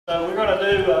So we're going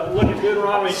to look at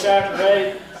Deuteronomy chapter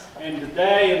 8, and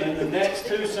today and then the next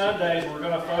two Sundays we're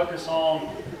going to focus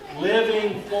on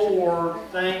living for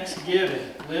Thanksgiving.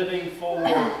 Living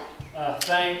for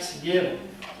Thanksgiving.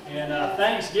 And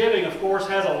Thanksgiving, of course,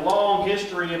 has a long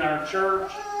history in our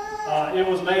church. It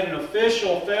was made an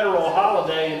official federal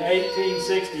holiday in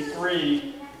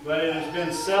 1863, but it has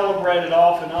been celebrated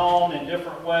off and on in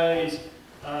different ways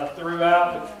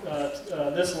throughout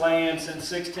this land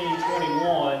since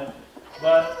 1621.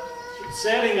 But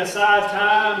setting aside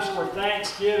times for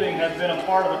Thanksgiving has been a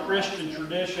part of the Christian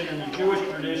tradition and the Jewish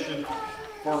tradition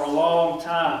for a long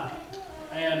time.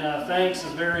 And thanks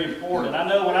is very important. I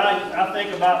know when I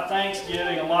think about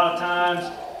Thanksgiving, a lot of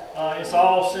times it's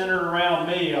all centered around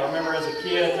me. I remember as a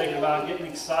kid thinking about getting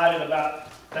excited about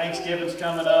Thanksgiving's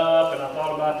coming up, and I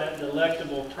thought about that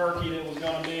delectable turkey that was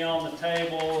going to be on the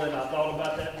table, and I thought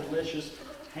about that delicious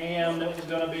ham that was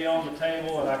going to be on the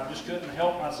table, and I just couldn't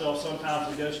help myself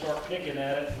sometimes to go start picking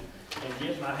at it and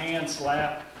get my hand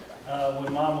slapped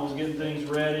when Mom was getting things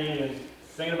ready, and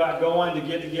thinking about going to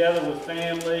get together with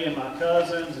family and my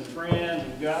cousins and friends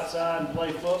and go outside and play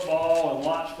football and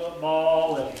watch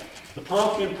football and the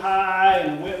pumpkin pie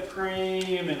and whipped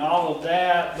cream and all of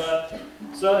that. But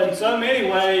so in so many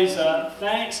ways,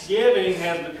 Thanksgiving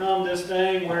has become this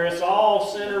thing where it's all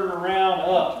centered around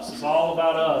us. It's all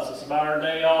about us. It's about our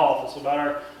day off. It's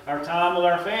about our time with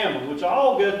our family, which are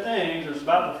all good things. It's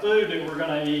about the food that we're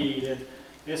going to eat. And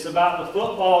it's about the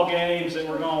football games that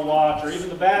we're going to watch, or even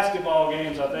the basketball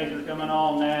games I think are coming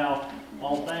on now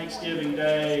on Thanksgiving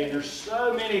Day. And there's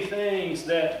so many things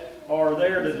that are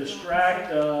there to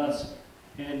distract us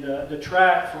and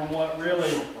detract from what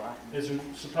really is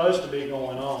supposed to be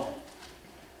going on.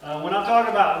 When I talk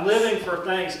about living for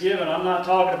Thanksgiving, I'm not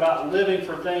talking about living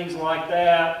for things like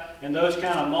that and those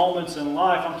kind of moments in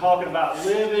life. I'm talking about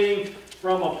living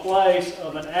from a place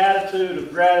of an attitude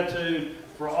of gratitude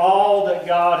for all that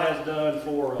God has done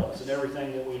for us and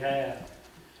everything that we have.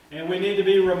 And we need to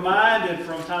be reminded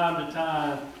from time to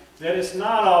time that it's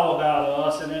not all about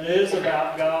us, and it is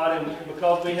about God, and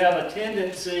because we have a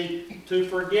tendency to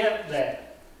forget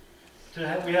that.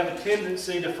 We have a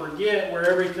tendency to forget where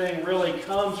everything really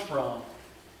comes from,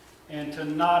 and to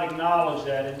not acknowledge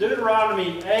that. In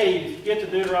Deuteronomy 8, if you get to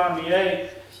Deuteronomy 8,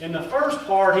 in the first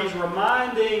part, he's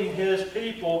reminding his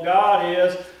people, God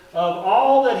is, of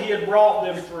all that he had brought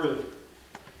them through.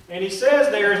 And he says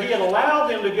there, he had allowed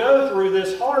them to go through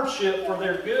this hardship for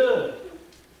their good,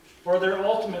 for their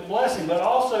ultimate blessing, but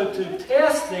also to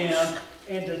test them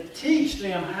and to teach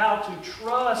them how to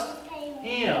trust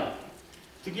him.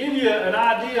 To give you an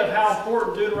idea of how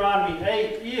important Deuteronomy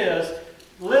 8 is,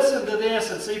 listen to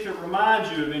this and see if it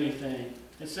reminds you of anything.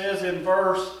 It says in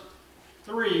verse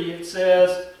 3, it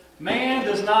says, "Man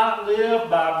does not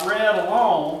live by bread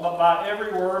alone, but by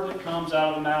every word that comes out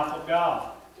of the mouth of God."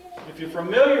 If you're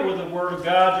familiar with the Word of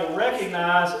God, you'll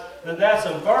recognize that that's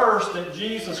a verse that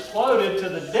Jesus quoted to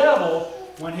the devil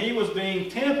when he was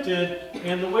being tempted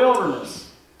in the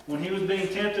wilderness. When he was being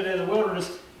tempted in the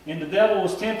wilderness, and the devil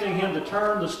was tempting him to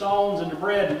turn the stones into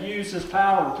bread, to use his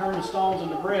power to turn the stones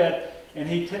into bread. And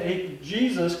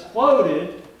Jesus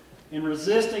quoted, in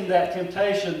resisting that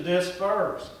temptation, this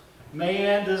verse.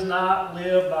 Man does not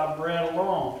live by bread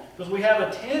alone. Because we have a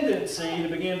tendency to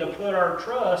begin to put our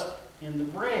trust in the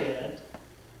bread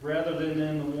rather than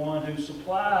in the one who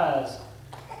supplies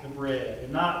the bread,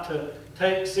 and not to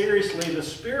take seriously the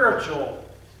spiritual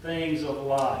things of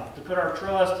life, to put our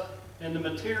trust in the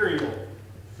material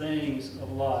things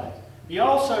of life. He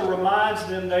also reminds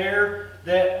them there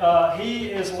that he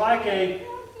is like a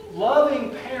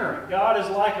loving parent. God is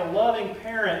like a loving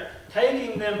parent,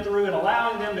 taking them through and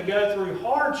allowing them to go through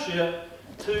hardship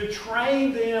to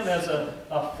train them as a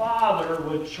father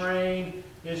would train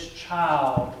his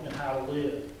child in how to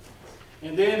live.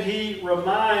 And then he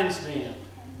reminds them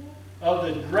of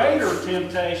the greater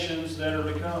temptations that are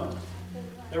to come.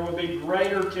 There will be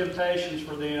greater temptations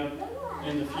for them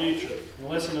in the future. And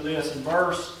listen to this in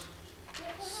verse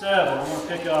 7. I want to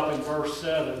pick up in verse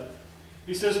 7.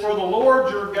 He says, "For the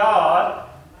Lord your God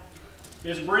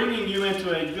is bringing you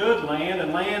into a good land, a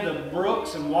land of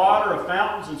brooks and water, of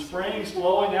fountains and springs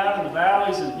flowing out in the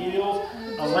valleys and hills,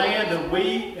 a land of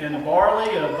wheat and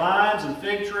barley, of vines and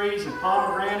fig trees and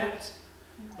pomegranates,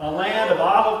 a land of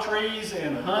olive trees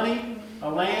and honey, a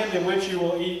land in which you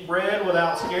will eat bread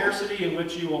without scarcity, in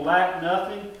which you will lack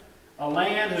nothing, a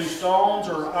land whose stones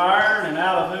are iron and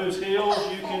out of whose hills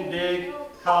you can dig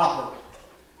copper.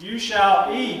 You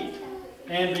shall eat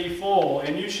and be full,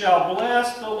 and you shall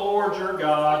bless the Lord your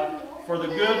God for the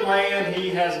good land he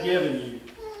has given you.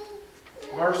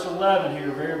 Verse 11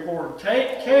 here, very important.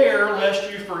 Take care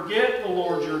lest you forget the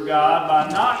Lord your God by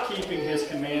not keeping His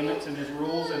commandments and His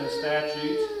rules and His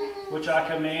statutes, which I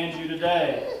command you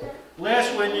today.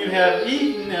 Lest when you have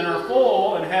eaten and are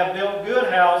full and have built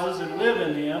good houses and live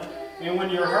in them, and when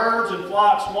your herds and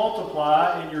flocks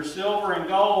multiply, and your silver and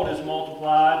gold is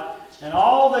multiplied, and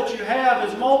all that you have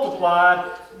is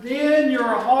multiplied, then your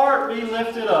heart be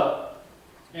lifted up,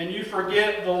 and you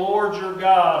forget the Lord your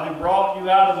God, who brought you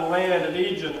out of the land of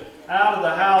Egypt, out of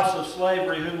the house of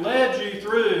slavery, who led you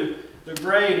through the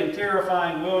great and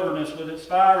terrifying wilderness with its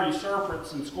fiery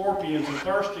serpents and scorpions and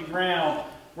thirsty ground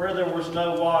where there was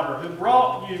no water, who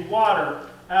brought you water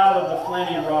out of the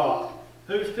flinty rock,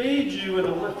 who fed you in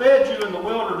the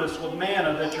wilderness with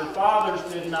manna that your fathers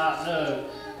did not know,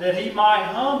 that He might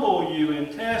humble you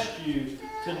and test you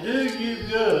to do you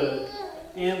good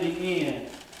in the end.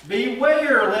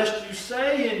 Beware lest you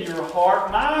say in your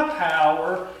heart, my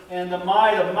power and the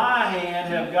might of my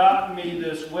hand have gotten me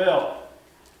this wealth.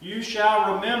 You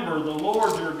shall remember the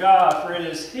Lord your God, for it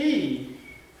is He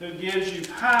who gives you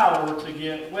power to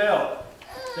get wealth,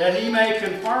 that He may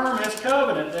confirm His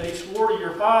covenant that He swore to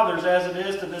your fathers as it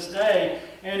is to this day.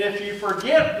 And if you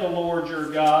forget the Lord your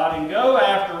God and go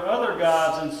after other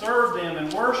gods and serve them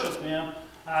and worship them,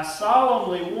 I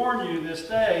solemnly warn you this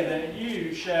day that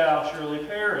you shall surely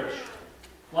perish.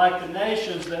 Like the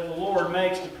nations that the Lord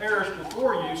makes to perish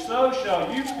before you, so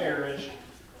shall you perish,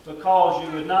 because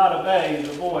you would not obey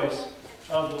the voice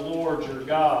of the Lord your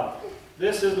God.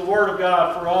 This is the word of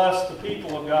God for us, the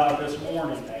people of God, this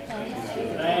morning.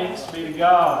 Thanks be to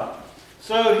God.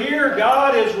 So here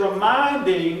God is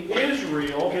reminding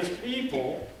Israel, His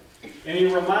people, and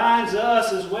He reminds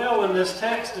us as well in this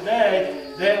text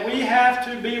today that we have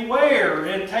to beware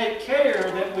and take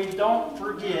care that we don't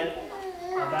forget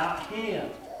about Him.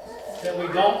 That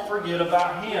we don't forget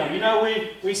about Him. You know,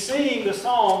 we sing the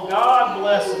song, God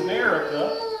Bless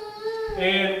America,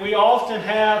 and we often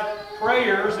have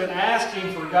prayers and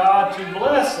asking for God to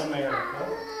bless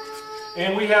America.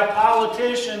 And we have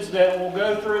politicians that will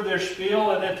go through their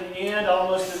spiel, and at the end,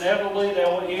 almost inevitably, they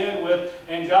will end with,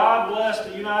 and God bless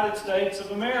the United States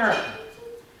of America.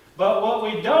 But what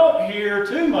we don't hear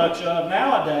too much of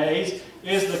nowadays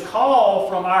is the call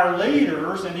from our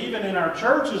leaders, and even in our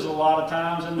churches a lot of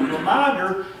times, and the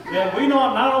reminder that we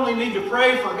not only need to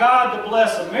pray for God to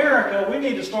bless America, we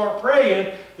need to start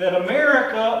praying that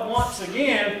America, once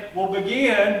again, will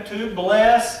begin to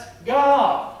bless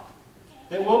God.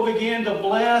 That we'll begin to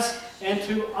bless and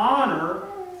to honor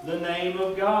the name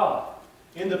of God.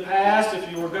 In the past,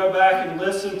 if you will go back and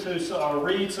listen to or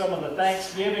read some of the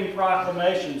Thanksgiving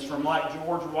proclamations from like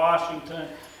George Washington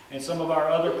and some of our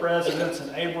other presidents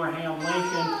and Abraham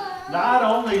Lincoln, not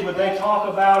only would they talk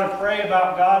about and pray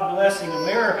about God blessing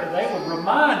America, they would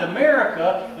remind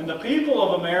America and the people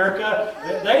of America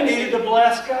that they needed to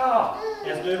bless God.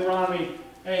 As Deuteronomy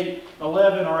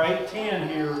 8:11 or 8:10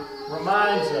 here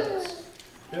reminds us.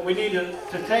 That we need to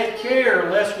take care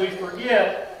lest we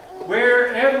forget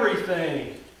where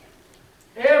everything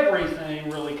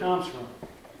really comes from.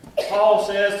 Paul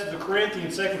says to the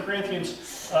Corinthians, 2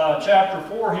 Corinthians chapter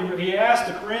 4, he asked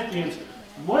the Corinthians,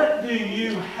 what do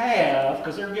you have?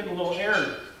 Because they're getting a little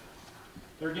arrogant.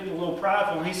 They're getting a little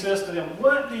prideful. And he says to them,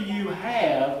 what do you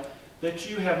have that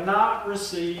you have not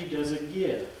received as a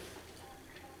gift?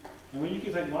 And when you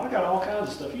can think, well, I got all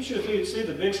kinds of stuff. You should see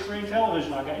the big screen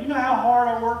television I got. You know how hard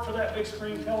I worked for that big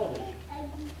screen television?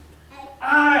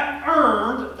 I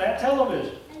earned that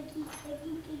television.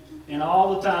 And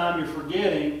all the time you're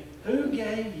forgetting who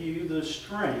gave you the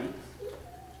strength,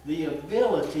 the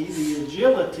ability, the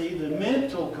agility, the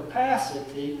mental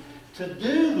capacity to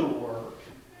do the work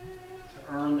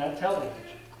to earn that television.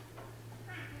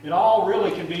 It all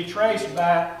really can be traced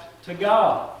back to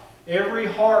God. Every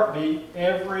heartbeat,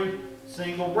 every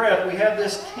single breath. We have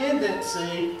this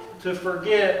tendency to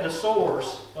forget the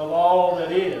source of all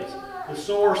that is, the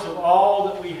source of all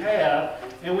that we have,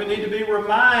 and we need to be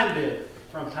reminded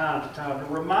from time to time,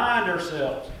 to remind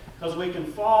ourselves, because we can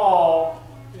fall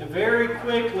very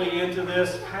quickly into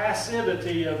this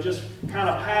passivity of just kind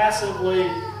of passively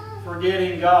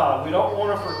forgetting God. We don't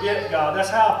want to forget God. That's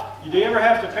how, do you ever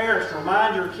have to parents to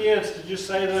remind your kids to just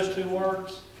say those two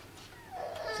words?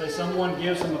 Say someone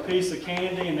gives them a piece of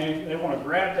candy and they want to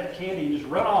grab that candy and just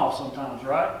run off sometimes,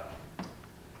 right?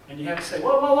 And you have to say,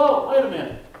 whoa, whoa, whoa, wait a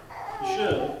minute. You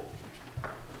should.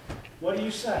 What do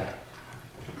you say?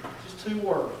 Just two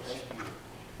words.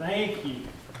 Thank you.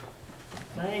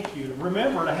 Thank you.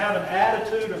 Remember to have an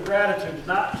attitude of gratitude, to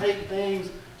not take things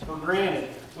for granted.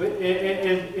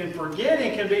 And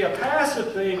forgetting can be a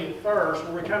passive thing at first,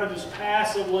 where we kind of just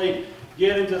passively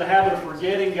get into the habit of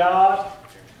forgetting God.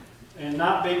 and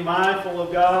not being mindful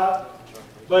of God.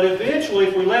 But eventually,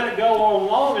 if we let it go on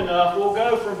long enough, we'll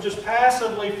go from just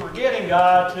passively forgetting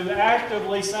God to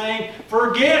actively saying,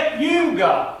 forget you,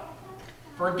 God.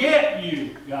 Forget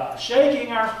you, God.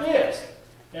 Shaking our fist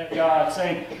at God,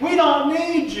 saying, we don't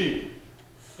need you.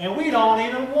 And we don't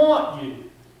even want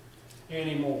you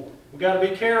anymore. We've got to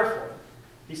be careful.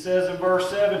 He says in verse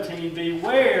 17,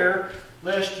 beware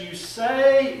lest you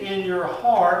say in your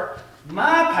heart,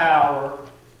 my power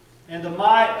and the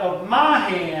might of my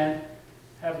hand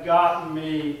have gotten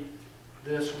me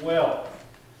this wealth.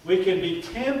 We can be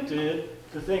tempted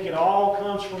to think it all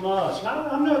comes from us. Now,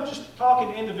 I'm not just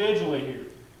talking individually here.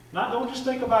 Don't just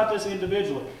think about this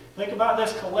individually. Think about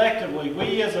this collectively.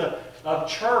 We as a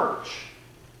church,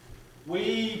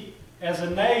 we as a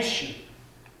nation,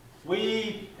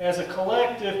 we as a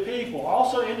collective people,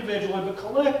 also individually but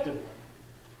collectively.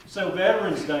 So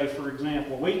Veterans Day, for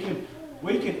example, we can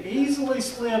easily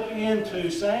slip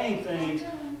into saying things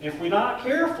if we're not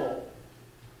careful.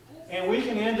 And we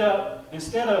can end up,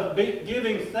 instead of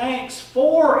giving thanks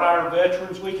for our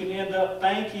veterans, we can end up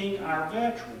thanking our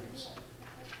veterans.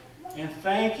 And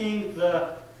thanking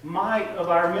the might of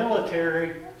our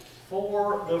military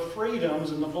for the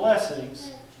freedoms and the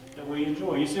blessings that we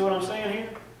enjoy. You see what I'm saying here?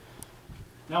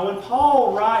 Now when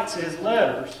Paul writes his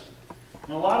letters,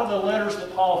 and a lot of the letters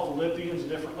that Paul, Philippians,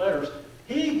 different letters,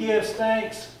 he gives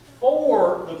thanks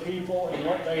for the people and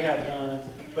what they have done,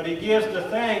 but he gives the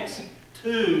thanks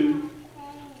to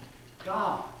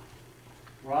God.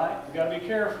 Right? We've got to be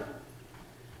careful.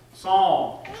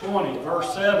 Psalm 20,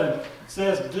 verse 7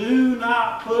 says, do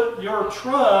not put your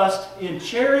trust in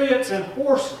chariots and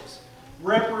horses,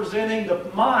 representing the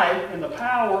might and the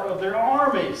power of their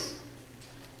armies.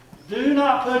 Do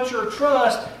not put your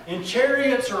trust in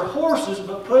chariots or horses,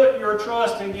 but put your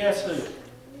trust in guess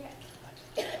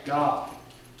who? God.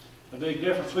 A big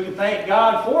difference. We can thank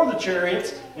God for the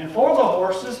chariots and for the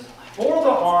horses, for the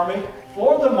army,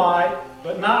 for the might,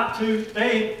 but not to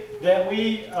think that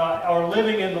we are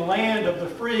living in the land of the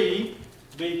free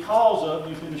because of,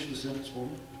 you finish the sentence for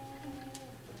me.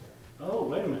 Oh,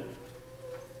 wait a minute.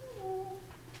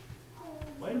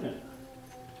 Wait a minute.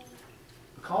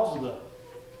 Because of the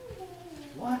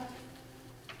what?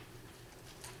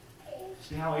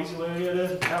 See how easy it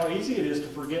is? How easy it is to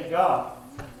forget God.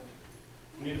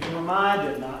 We need to be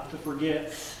reminded not to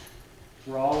forget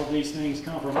where all of these things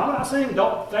come from. I'm not saying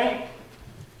don't thank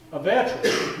a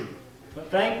veteran, but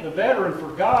thank the veteran for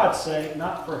God's sake,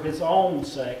 not for his own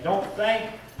sake. Don't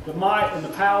thank the might and the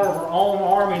power of our own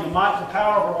army, the might and the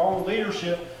power of our own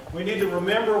leadership. We need to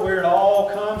remember where it all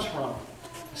comes from.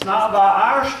 It's not by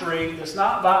our strength, it's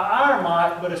not by our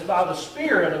might, but it's by the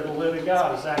Spirit of the living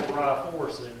God, as Zechariah 4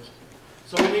 says.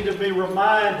 So we need to be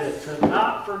reminded to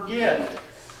not forget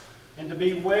and to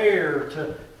beware,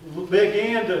 to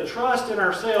begin to trust in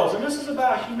ourselves. And this is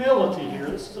about humility here.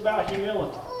 This is about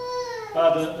humility.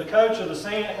 The coach of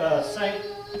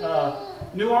the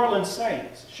New Orleans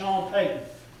Saints, Sean Payton,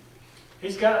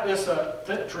 he's got this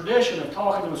tradition of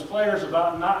talking to his players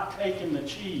about not taking the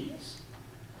cheese.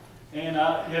 And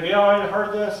have you already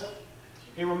heard this?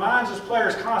 He reminds his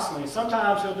players constantly.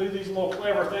 Sometimes he'll do these little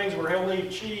clever things where he'll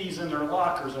leave cheese in their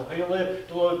lockers, or he'll leave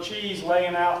a little cheese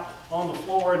laying out on the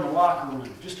floor in the locker room,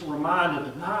 just to remind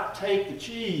them to not take the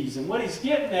cheese. And what he's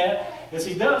getting at is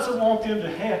he doesn't want them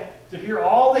to hear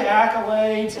all the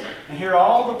accolades and hear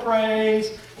all the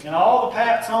praise and all the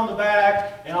pats on the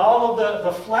back and all of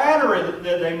the flattery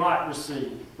that they might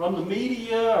receive from the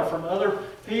media or from other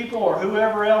people or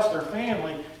whoever else, their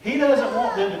family. He doesn't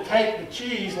want them to take the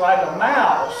cheese like a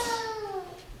mouse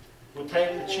would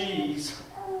take the cheese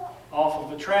off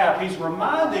of a trap. He's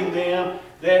reminding them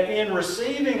that in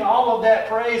receiving all of that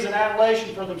praise and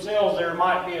adulation for themselves, there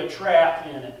might be a trap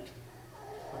in it.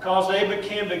 Because they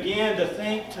can begin to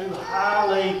think too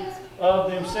highly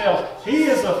of themselves. He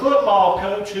is a football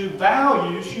coach who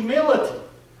values humility.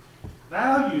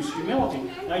 Values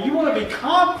humility. Now you want to be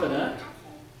confident,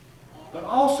 but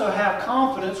also have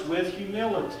confidence with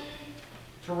humility.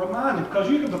 To remind them, because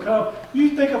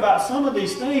you think about some of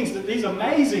these things that these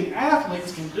amazing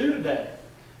athletes can do today.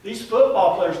 These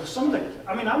football players,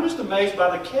 I'm just amazed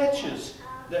by the catches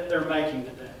that they're making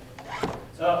today.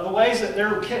 The ways that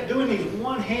they're doing these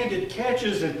one-handed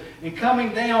catches and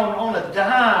coming down on a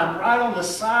dime right on the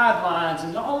sidelines,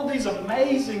 and all of these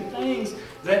amazing things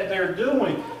that they're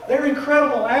doing. They're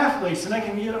incredible athletes, and they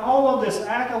can get all of this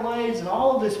accolades and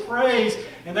all of this praise,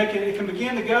 and it can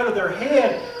begin to go to their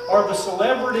head, or the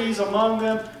celebrities among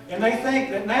them, and they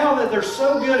think that now that they're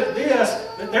so good at this,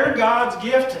 that they're God's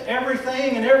gift to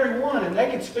everything and everyone, and they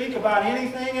can speak about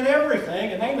anything and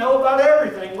everything, and they know about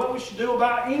everything, what we should do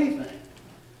about anything.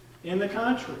 in the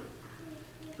country.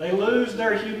 They lose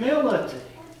their humility,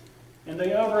 and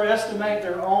they overestimate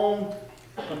their own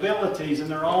abilities and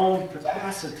their own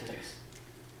capacities.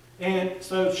 And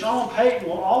so Sean Payton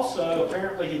will also,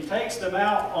 apparently he takes them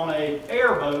out on an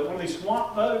airboat, one of these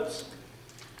swamp boats,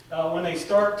 when they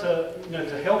start to,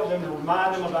 to help them, to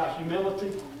remind them about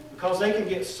humility, because they can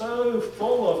get so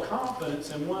full of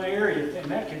confidence in one area,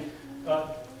 and that can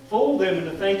fool them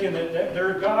into thinking that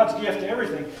they're God's gift to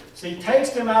everything. So he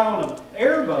takes them out on an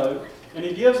airboat, and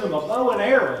he gives them a bow and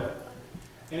arrow,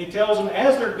 and he tells them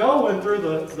as they're going through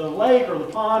the lake or the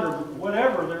pond or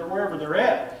whatever, wherever they're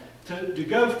at, to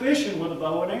go fishing with a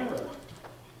bow and arrow.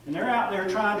 And they're out there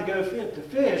trying to go to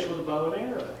fish with a bow and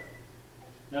arrow.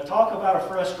 Now talk about a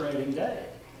frustrating day.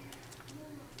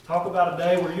 Talk about a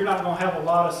day where you're not going to have a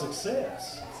lot of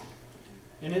success.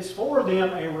 And it's for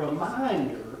them a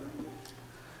reminder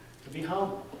to be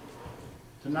humble,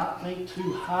 to not think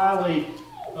too highly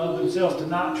of themselves, to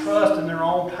not trust in their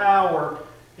own power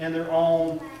and their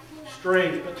own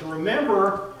strength, but to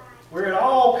remember where it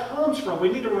all comes from. We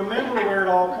need to remember where it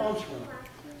all comes from.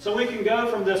 So we can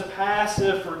go from this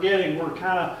passive forgetting, where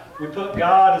we put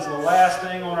God as the last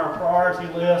thing on our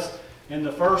priority list and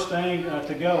the first thing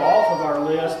to go off of our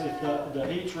list if the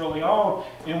heat's really on,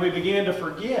 and we begin to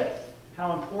forget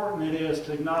how important it is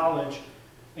to acknowledge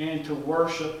and to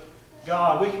worship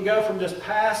God. We can go from this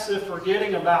passive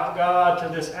forgetting about God to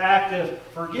this active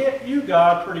forget you,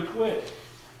 God, pretty quick.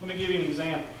 Let me give you an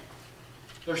example.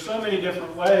 There's so many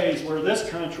different ways where this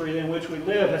country in which we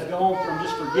live has gone from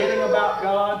just forgetting about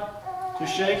God to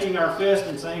shaking our fist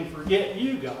and saying, forget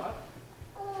you, God.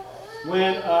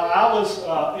 When I was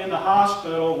in the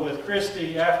hospital with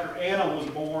Christy after Anna was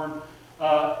born,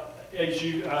 as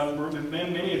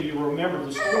many of you remember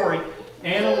the story,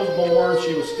 Anna was born,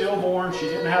 she was stillborn, she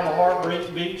didn't have a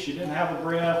heartbeat, she didn't have a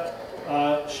breath,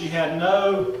 she had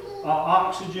no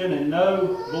oxygen and no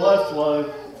blood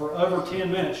flow for over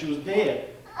 10 minutes. She was dead.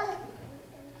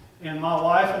 And my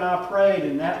wife and I prayed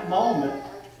in that moment,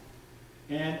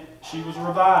 and she was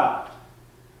revived.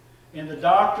 And the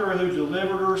doctor who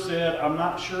delivered her said, I'm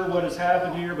not sure what has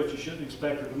happened here, but you shouldn't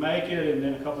expect her to make it. And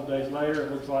then a couple of days later,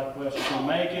 it looks like, well, she's going to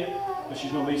make it, but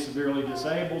she's going to be severely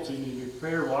disabled, so you need to be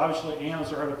prepared. Well, obviously, Anna's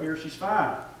started to appear, she's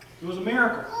fine. It was a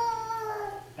miracle.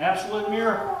 Absolute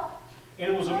miracle.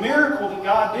 And it was a miracle that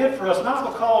God did for us,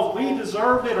 not because we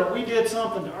deserved it or we did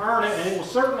something to earn it, and it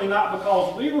was certainly not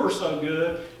because we were so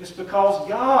good. It's because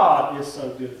God is so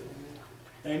good.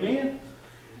 Amen?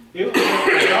 It was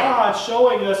God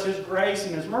showing us His grace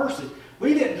and His mercy.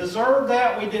 We didn't deserve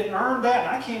that. We didn't earn that.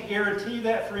 And I can't guarantee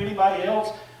that for anybody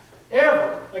else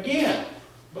ever again.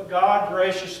 But God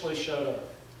graciously showed up.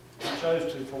 He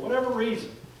chose to, for whatever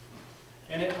reason.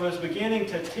 And it was beginning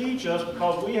to teach us,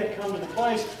 because we had come to the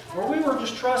place where we were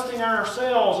just trusting in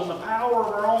ourselves and the power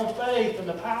of our own faith and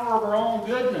the power of our own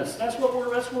goodness. That's where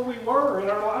we were in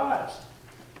our lives.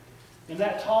 And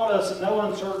that taught us in no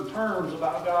uncertain terms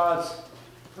about God's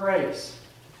grace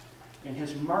and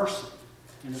His mercy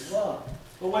and His love.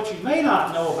 But what you may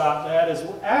not know about that is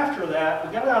after that,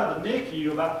 we got out of the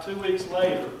NICU about 2 weeks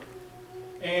later.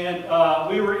 And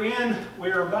we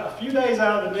were about a few days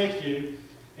out of the NICU,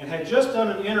 and had just done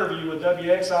an interview with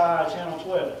WXI Channel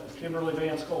 12, Kimberly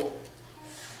Van Scoy.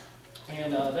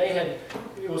 And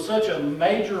it was such a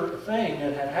major thing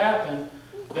that had happened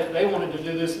that they wanted to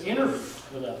do this interview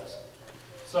with us.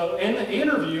 So in the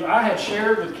interview, I had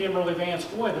shared with Kimberly Van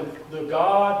Scoy the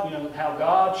God, how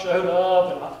God showed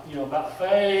up, and about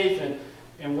faith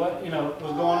and what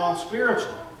was going on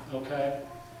spiritually. Okay,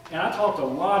 and I talked a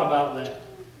lot about that.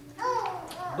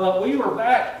 But we were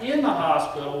back in the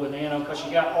hospital with Anna because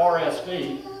she got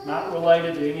RSV, not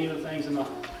related to any of the things that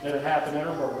had happened at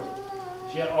her birth.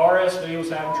 She had RSV, was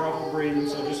having trouble breathing,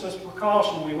 so just as a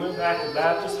precaution, we went back to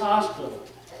Baptist Hospital.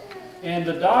 And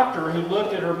the doctor who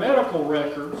looked at her medical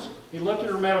records,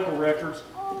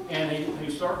 and he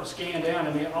was starting to scan down,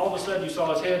 and all of a sudden you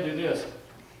saw his head do this.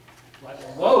 Like,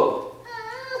 whoa,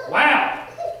 wow.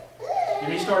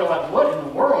 And he started like, what in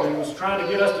the world? He was trying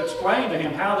to get us to explain to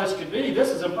him how this could be. This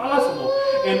is impossible.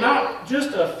 And not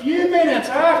just a few minutes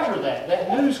after that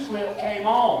news clip came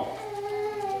on.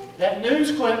 That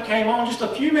news clip came on just a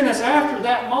few minutes after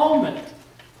that moment.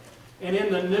 And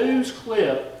in the news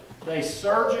clip, they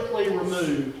surgically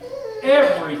removed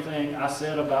everything I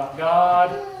said about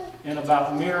God and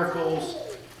about miracles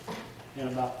and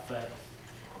about faith.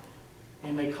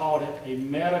 And they called it a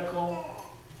medical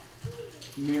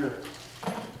miracle.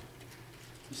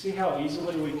 You see how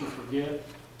easily we can forget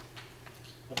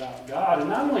about God? And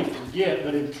not only forget,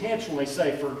 but intentionally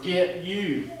say, forget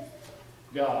you,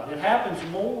 God. It happens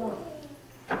more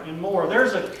and more.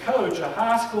 There's a coach, a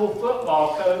high school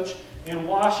football coach in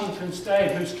Washington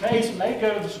State, whose case may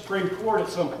go to the Supreme Court at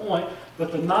some point,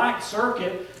 but the Ninth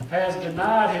Circuit has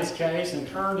denied his case and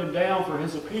turned him down for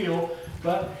his appeal.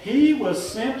 But he was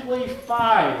simply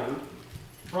fired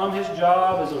from his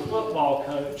job as a football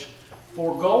coach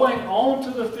for going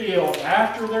onto the field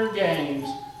after their games,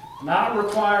 not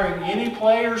requiring any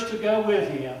players to go with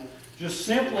him, just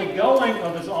simply going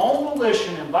of his own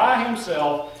volition and by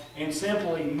himself, and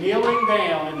simply kneeling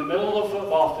down in the middle of the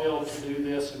football field to do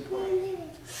this and pray.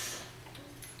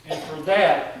 And for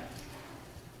that,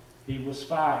 he was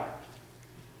fired.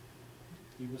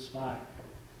 He was fired.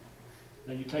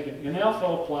 Now you take an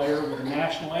NFL player with a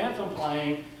national anthem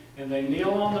playing, and they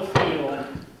kneel on the field,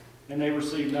 and they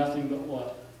receive nothing but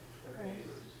what?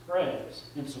 Praise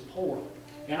and support.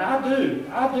 And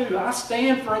I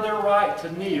stand for their right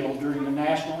to kneel during the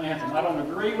national anthem. I don't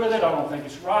agree with it, I don't think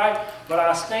it's right, but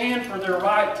I stand for their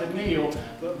right to kneel.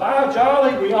 But by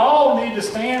golly, we all need to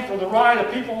stand for the right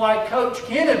of people like Coach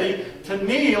Kennedy to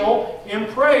kneel in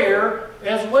prayer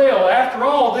as well. After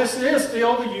all, this is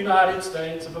still the United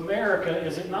States of America,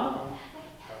 is it not?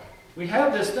 We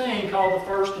have this thing called the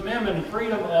First Amendment and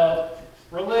freedom of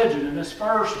religion, and it's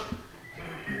first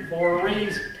for a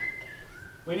reason.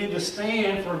 We need to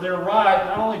stand for their right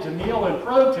not only to kneel in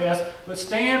protest, but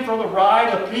stand for the right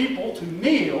of people to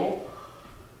kneel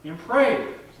in prayer.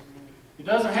 It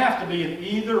doesn't have to be an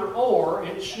either or,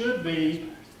 it should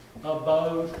be a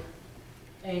both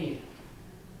and.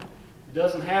 It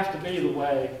doesn't have to be the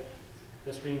way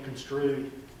that's being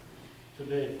construed to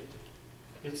be.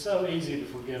 It's so easy to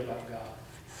forget about God.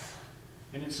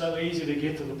 And it's so easy to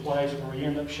get to the place where we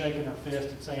end up shaking our fist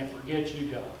and saying, "Forget you,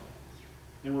 God,"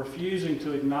 and refusing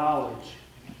to acknowledge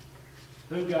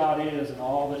who God is and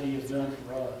all that He has done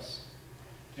for us.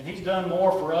 And He's done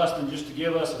more for us than just to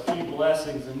give us a few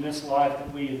blessings in this life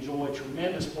that we enjoy,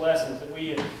 tremendous blessings that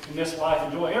we in this life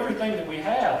enjoy. Everything that we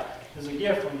have is a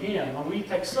gift from Him. And we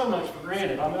take so much for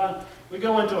granted. We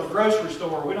go into a grocery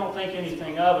store, we don't think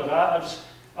anything of it. I just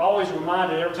always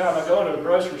reminded every time I go to a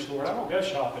grocery store, I don't go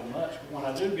shopping much, but when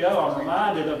I do go, I'm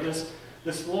reminded of this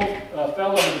little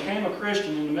fellow who became a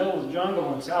Christian in the middle of the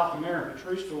jungle in South America.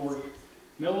 True story.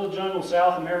 Middle of the jungle,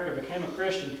 South America, became a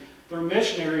Christian through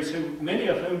missionaries, who many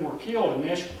of whom were killed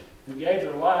initially, who gave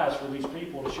their lives for these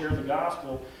people to share the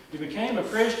gospel. He became a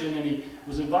Christian, and he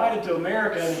was invited to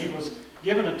America, and he was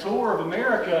given a tour of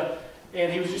America,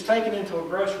 and he was just taken into a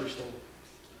grocery store.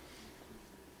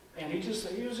 And he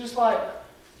was just like,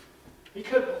 he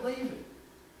couldn't believe it.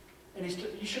 And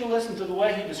you should have listened to the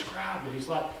way he described it. He's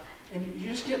like, and you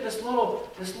just get this little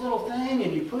thing,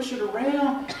 and you push it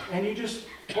around, and you just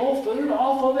pull food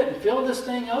off of it and fill this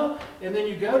thing up, and then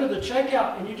you go to the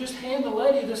checkout, and you just hand the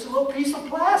lady this little piece of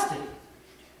plastic.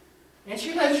 And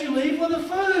she lets you leave with the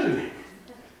food.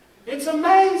 It's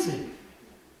amazing.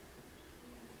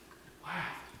 Wow.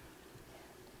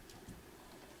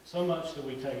 So much that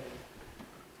we take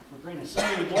for granted. So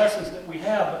many blessings that we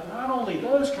have, but not only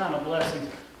those kind of blessings,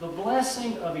 the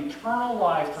blessing of eternal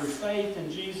life through faith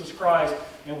in Jesus Christ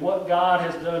and what God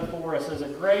has done for us as a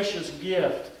gracious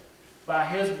gift by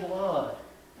His blood,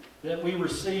 that we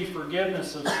receive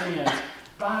forgiveness of sins.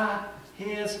 By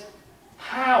His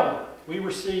power, we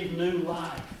receive new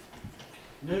life.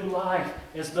 New life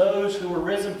as those who were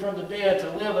risen from the dead, to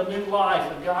live a new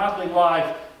life, a godly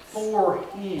life for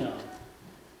Him.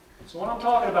 So when I'm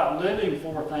talking about living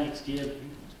for Thanksgiving,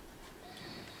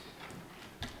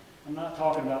 I'm not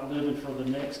talking about living for the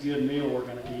next good meal we're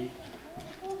going to eat.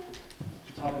 I'm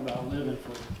talking about living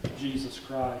for Jesus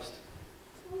Christ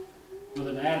with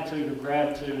an attitude of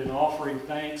gratitude and offering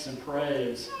thanks and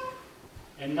praise,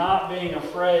 and not being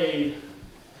afraid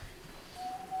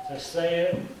to say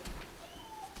it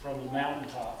from the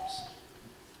mountaintops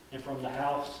and from the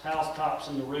housetops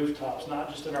and the rooftops, not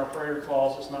just in our prayer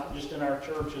closets, not just in our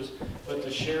churches, but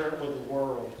to share it with the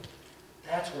world.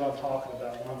 That's what I'm talking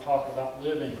about when I'm talking about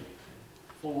living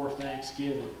for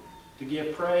Thanksgiving. To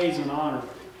give praise and honor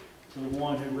to the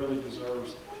one who really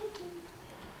deserves it.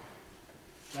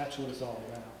 That's what it's all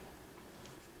about.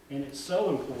 And it's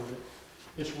so important.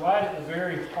 It's right at the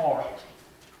very heart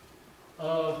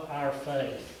of our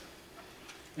faith.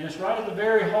 And it's right at the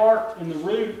very heart and the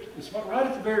root, it's right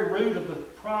at the very root of the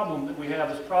problem that we have,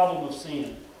 this problem of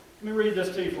sin. Let me read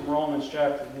this to you from Romans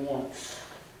chapter 1.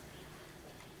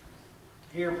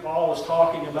 Here Paul is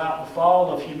talking about the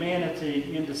fall of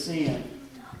humanity into sin.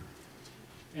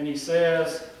 And he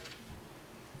says,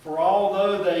 for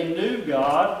although they knew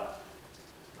God,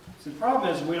 see, the problem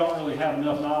is we don't really have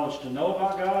enough knowledge to know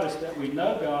about God. It's that we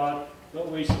know God, but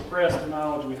we suppress the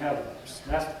knowledge we have of Him.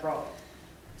 That's the problem.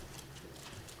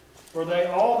 For they,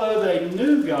 although they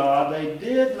knew God, they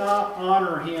did not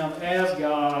honor him as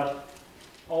God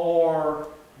or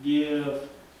give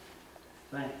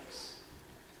thanks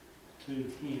to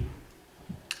him.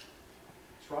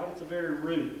 It's right at the very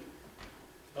root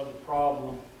of the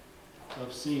problem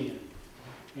of sin.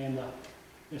 And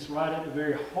it's right at the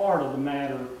very heart of the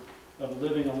matter of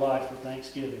living a life of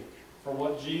thanksgiving for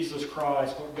what Jesus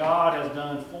Christ, what God has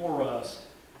done for us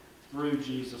through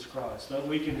Jesus Christ, that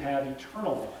we can have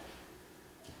eternal life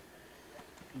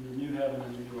in the new heaven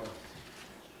and the new earth.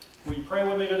 Will you pray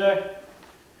with me today?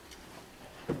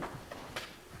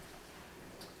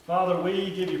 Father,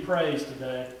 we give you praise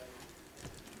today.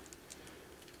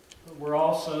 But we're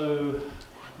also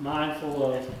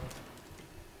mindful of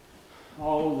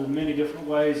all of the many different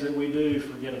ways that we do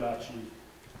forget about you,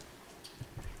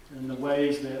 and the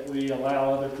ways that we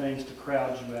allow other things to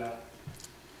crowd you out.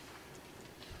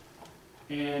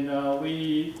 And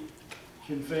we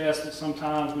confess that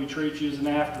sometimes we treat you as an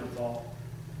afterthought,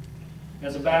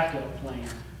 as a backup plan.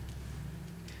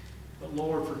 But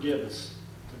Lord, forgive us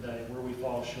today where we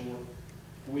fall short.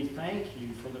 We thank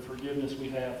you for the forgiveness we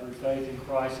have through faith in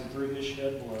Christ and through his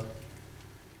shed blood.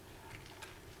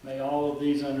 May all of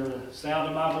these under the sound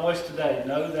of my voice today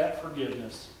know that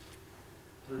forgiveness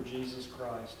through Jesus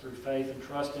Christ, through faith and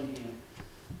trust in him.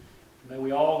 May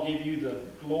we all give you the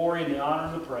glory and the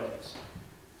honor and the praise,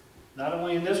 not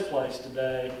only in this place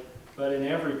today, but in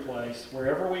every place,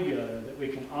 wherever we go, that we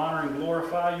can honor and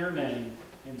glorify your name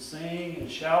and sing and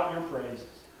shout your praises.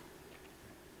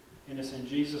 And it's in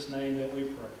Jesus' name that we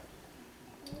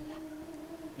pray.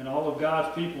 And all of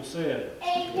God's people said,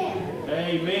 Amen.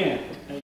 Amen.